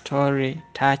story,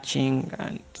 touching,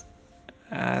 and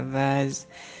others.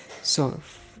 So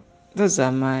those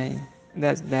are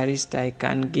that's the list I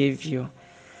can give you.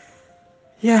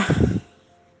 Yeah.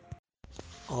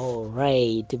 all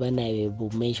right, bana we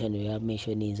have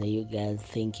mentioned is you guys,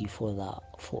 thank you for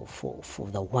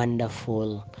the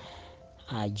wonderful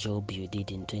job you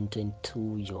did in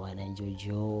 2022, Joanna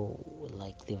Jojo,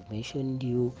 like they've mentioned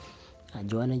you,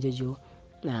 Joanna Jojo,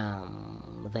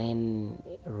 then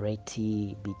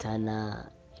Reti Bitana,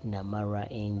 Namara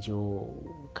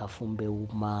Angel, Kafumbe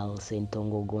Umal,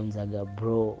 Sentongo Gonzaga,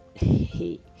 bro.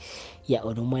 Yeah,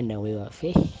 Onumana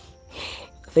Wewafe.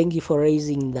 Thank you for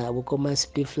raising the Wokoma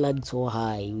City flag so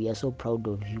high. We are so proud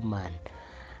of you, man.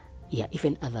 Yeah,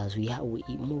 even others, we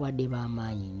muwadeba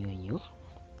amanyi nyonyo.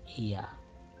 Yeah,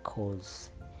 cause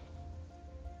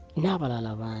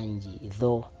n'abalala bangi,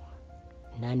 though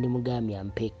Nandi Mugami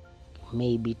ampe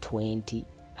maybe 20,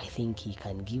 I think he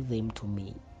can give them to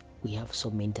me. We have so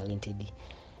many talented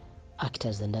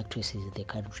actors and actresses in the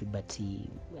country, but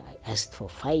I asked for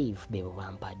 5 bebo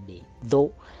bampadde,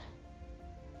 though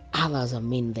others are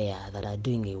men there that are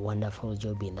doing a wonderful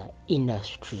job in the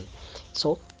industry.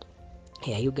 So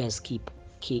yeah, you guys keep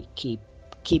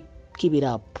it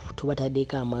up.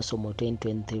 Tubatadeka amaaso mu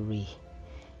 2023,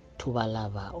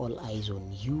 tubalaba, all eyes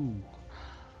on you.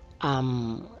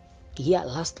 Yeah,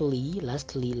 lastly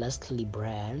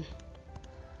Brian,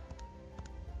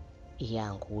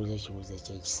 yeah, nkubuuza ekibuuzo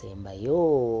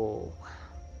ekyekisembayo.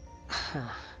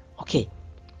 Okay,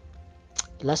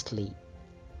 lastly,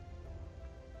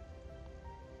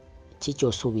 kiki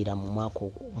osuubira mu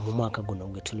mwaka guno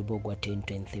gwe tulimu ogwa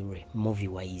 2023 movie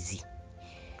wise?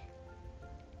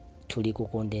 Tuli ku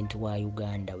content wa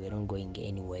Uganda, we're not going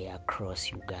anywhere across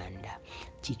Uganda.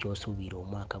 Kiki osuubira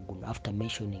omwaka guno, after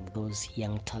mentioning those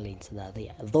young talents that are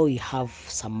there, though you have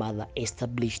some other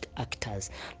established actors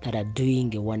that are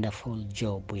doing a wonderful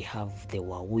job. We have the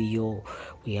Wawuyo,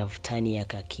 we have Tania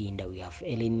Kakinda, we have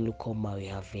Ellen Lukoma, we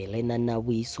have Elena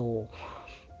Nawiso,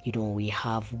 we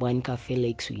have Wanka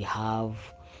Felix, we have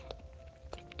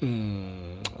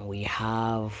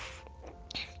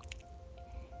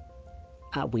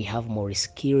We have Maurice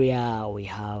Kiria, we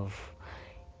have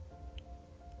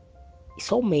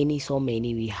so many.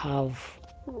 We have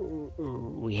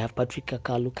Patrick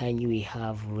Kalukanyi, we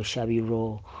have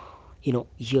Roshabiro,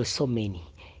 you're so many.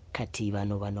 Kati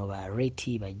bano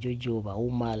bareti bajojo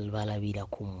baumal balabira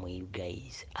kumwe, you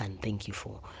guys, and thank you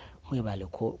for mwebale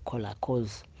kola,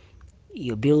 cause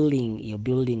you built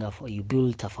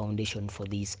a foundation for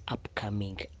these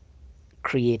upcoming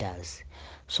creators.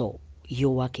 So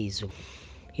your work is,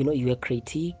 you are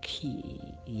critique.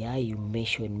 Yeah, you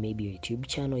mentioned maybe your YouTube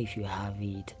channel, if you have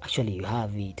it. Actually, you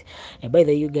have it. And by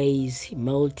the way, you guys,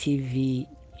 Mel TV,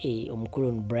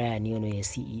 omukulu Brian yono ye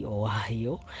CEO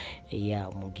wayo. Yeah,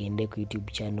 mugende ku YouTube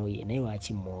channel ye naye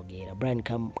wachi mwogera Brian,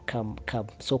 come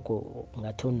soko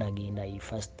nga tonagenda you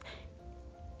first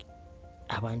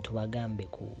abantu bagambe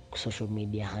ku social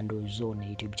media handles zo ne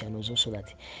YouTube channels zo, so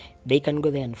that they can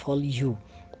go there and follow you.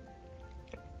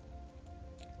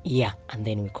 Yeah, and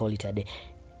then we call it a day.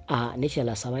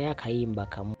 Nechala sabaya kayimba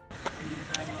kamu.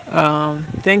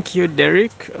 Thank you,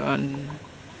 Derek.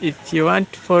 If you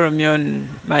want to follow me on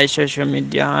my social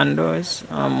media handles,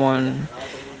 I'm on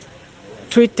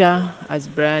Twitter as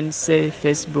Brian Say,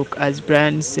 Facebook as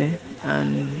Brian Say,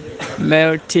 and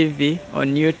Mail TV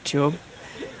on YouTube.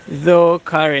 Though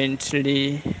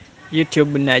currently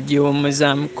YouTube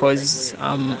nagiwumuzamu cause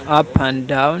I'm up and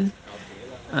down,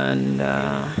 and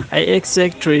I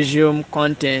expect to resume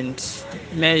content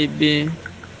maybe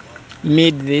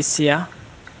mid this year.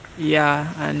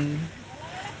 Yeah, and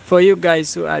for you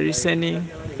guys who are listening,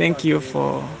 thank you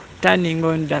for turning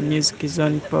on the Music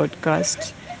Zone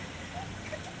podcast.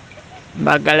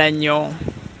 Mbagala nnyo.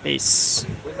 Peace.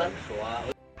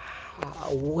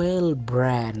 Well,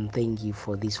 Brian, thank you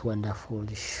for this wonderful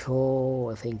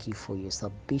show. Thank you for your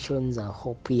submissions. I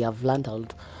hope we have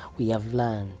learned a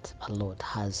lot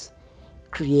as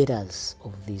creators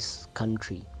of this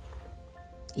country.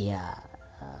 Yeah,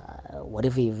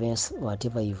 whatever you've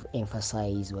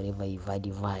emphasized, whatever you've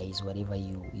advised, whatever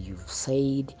you've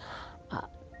said,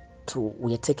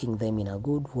 we are taking them in a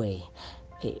good way.